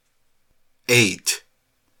8.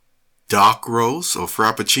 Dark roast or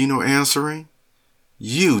frappuccino answering?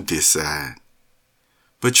 You decide.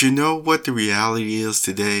 But you know what the reality is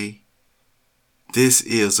today? This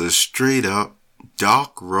is a straight up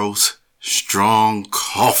dark roast, strong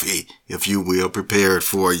coffee, if you will, prepared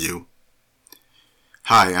for you.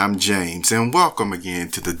 Hi, I'm James, and welcome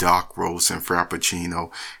again to the Dark Roast and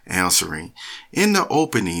Frappuccino Answering. In the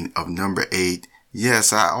opening of number 8,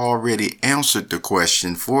 yes, I already answered the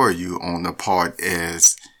question for you on the part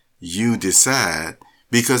as you decide,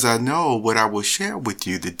 because I know what I will share with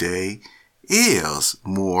you today is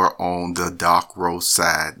more on the dark roast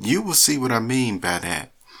side. You will see what I mean by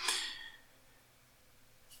that.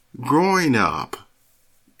 Growing up,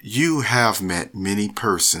 you have met many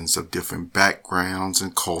persons of different backgrounds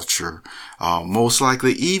and culture. Most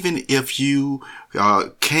likely, even if you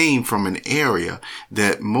came from an area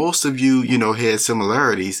that most of you, had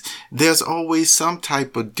similarities, there's always some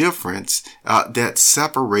type of difference that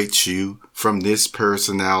separates you from this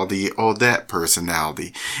personality or that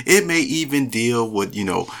personality. It may even deal with,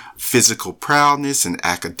 physical proudness and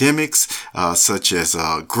academics, such as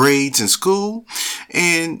grades in school.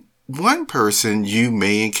 And one person you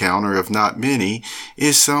may encounter, if not many,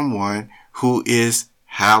 is someone who is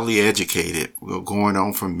highly educated, going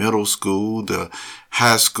on from middle school to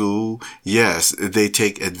high school. Yes, they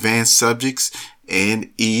take advanced subjects,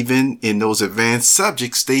 and even in those advanced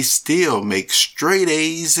subjects, they still make straight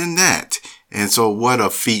A's in that. And so what a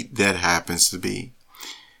feat that happens to be.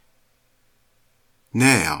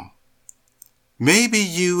 Now, maybe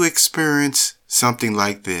you experience something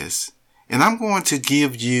like this. And I'm going to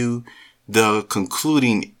give you the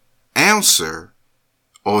concluding answer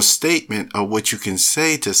or statement of what you can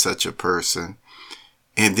say to such a person.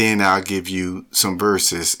 And then I'll give you some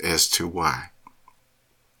verses as to why.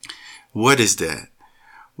 What is that?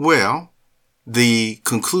 Well, the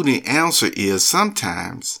concluding answer is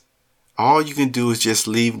sometimes all you can do is just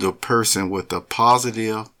leave the person with a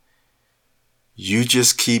positive, you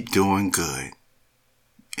just keep doing good.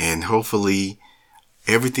 And hopefully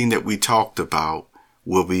everything that we talked about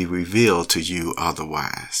will be revealed to you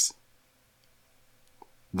otherwise.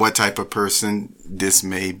 What type of person this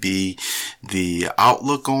may be the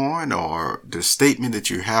outlook on or the statement that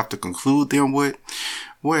you have to conclude them with.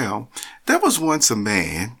 Well, there was once a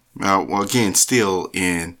man, again, still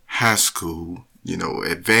in high school,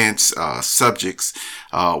 advanced subjects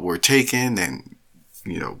were taken and,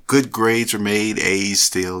 good grades were made, A's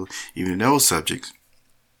still, even in those subjects.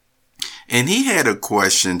 And he had a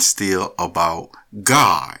question still about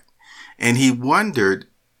God. And he wondered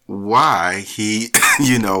why he,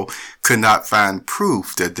 could not find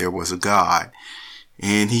proof that there was a God.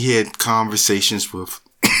 And he had conversations with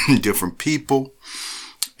different people.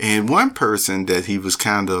 And one person that he was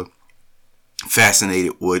kind of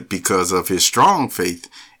fascinated with because of his strong faith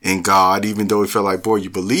in God, even though he felt like, boy, you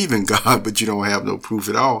believe in God, but you don't have no proof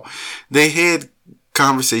at all. They had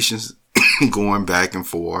conversations going back and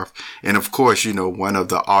forth. And of course, one of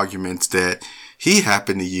the arguments that he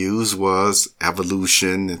happened to use was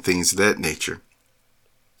evolution and things of that nature.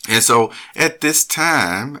 And so at this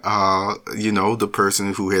time, the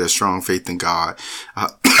person who had a strong faith in God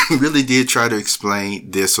really did try to explain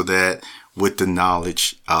this or that with the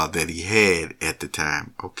knowledge that he had at the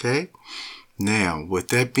time. Okay. Now, with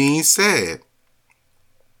that being said,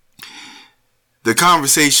 the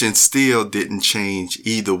conversation still didn't change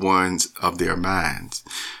either one's of their minds.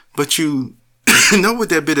 But you know what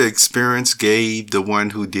that bit of experience gave the one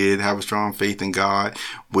who did have a strong faith in God,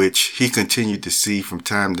 which he continued to see from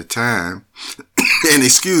time to time. And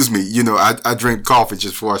excuse me, I drank coffee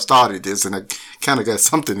just before I started this, and I kind of got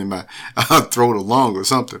something in my throat or lung or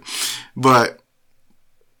something. But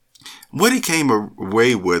what he came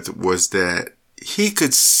away with was that he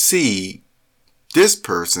could see this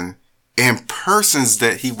person and persons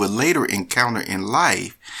that he would later encounter in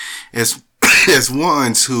life as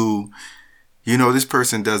ones who, this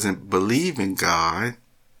person doesn't believe in God,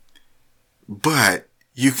 but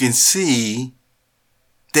you can see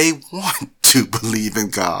they want to believe in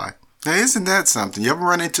God. Now, isn't that something? You ever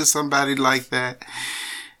run into somebody like that?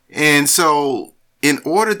 And so in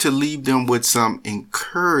order to leave them with some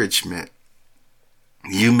encouragement,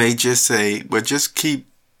 you may just say, well, just keep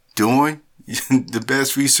doing the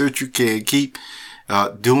best research you can. Keep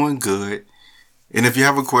doing good. And if you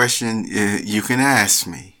have a question, you can ask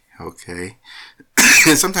me. Okay.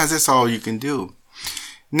 And sometimes that's all you can do.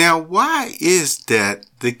 Now, why is that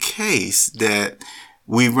the case that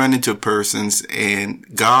we run into persons and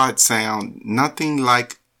God sound nothing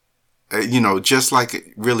like, just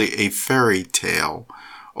like really a fairy tale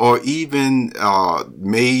or even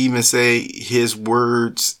may even say his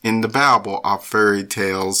words in the Bible are fairy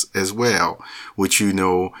tales as well, which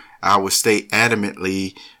I would state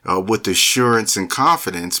adamantly with assurance and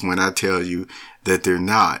confidence when I tell you that they're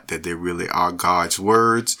not, that they really are God's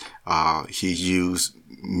words. He used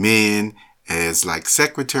men as like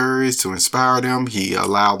secretaries to inspire them. He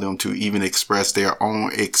allowed them to even express their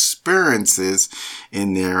own experiences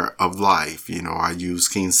in of life. I use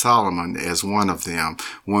King Solomon as one of them,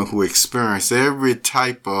 one who experienced every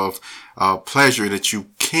type of pleasure that you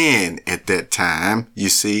can at that time, you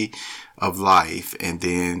see, of life, and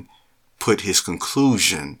then put his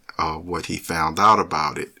conclusion of what he found out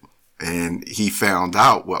about it. And he found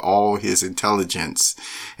out with all his intelligence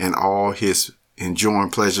and all his enjoying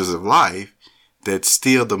pleasures of life that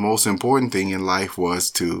still the most important thing in life was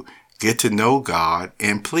to get to know God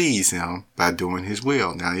and please him by doing his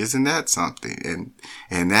will. Now, isn't that something?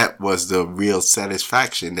 And that was the real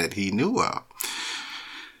satisfaction that he knew of.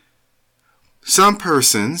 Some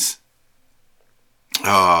persons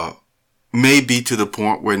may be to the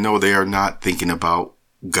point where no, they are not thinking about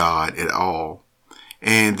God at all.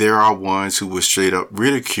 And there are ones who will straight up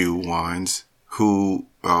ridicule ones who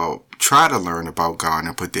try to learn about God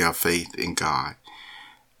and put their faith in God.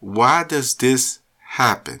 Why does this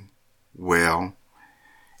happen? Well,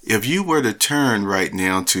 if you were to turn right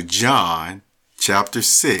now to John chapter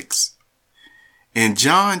 6, in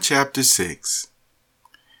John chapter 6,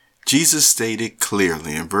 Jesus stated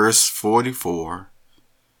clearly in verse 44,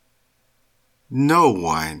 "No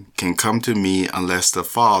one can come to me unless the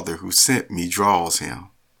Father who sent me draws him,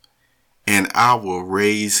 and I will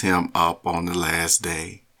raise him up on the last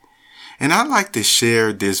day." And I like to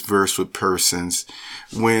share this verse with persons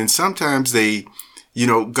when sometimes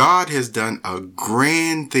God has done a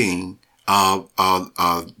grand thing,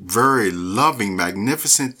 a very loving,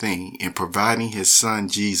 magnificent thing in providing his son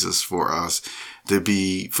Jesus for us to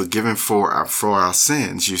be forgiven for our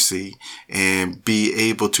sins, you see, and be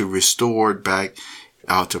able to restore back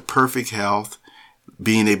to perfect health,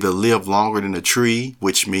 being able to live longer than a tree,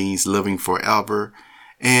 which means living forever,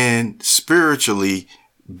 and spiritually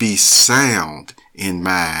be sound in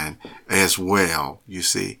mind as well, you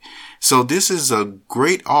see. So this is a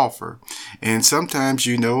great offer. And sometimes,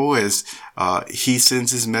 as he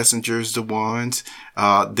sends his messengers, the ones,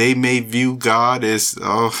 they may view God as,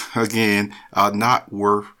 not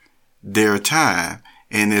worth their time.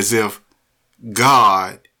 And as if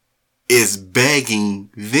God is begging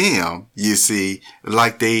them, you see,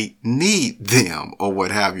 like they need them or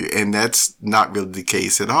what have you. And that's not really the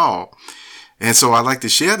case at all. And so I like to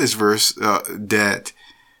share this verse that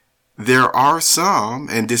there are some,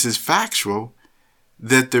 and this is factual,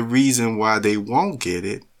 that the reason why they won't get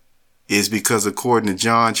it is because according to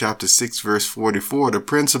John chapter 6 verse 44, the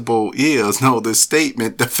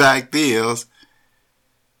fact is,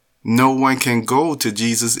 no one can go to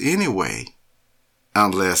Jesus anyway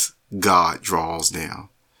unless God draws them.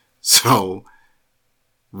 So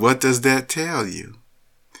what does that tell you?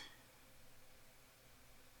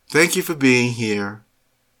 Thank you for being here.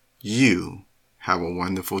 You have a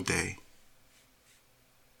wonderful day.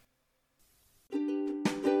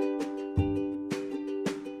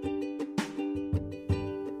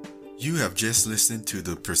 You have just listened to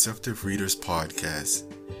the Perceptive Readers Podcast.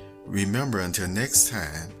 Remember, until next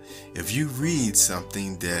time, if you read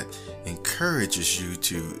something that encourages you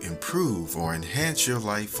to improve or enhance your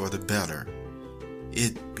life for the better,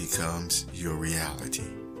 it becomes your reality.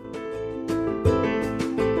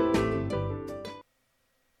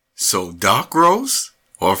 So dark roast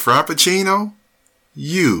or frappuccino,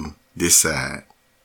 you decide.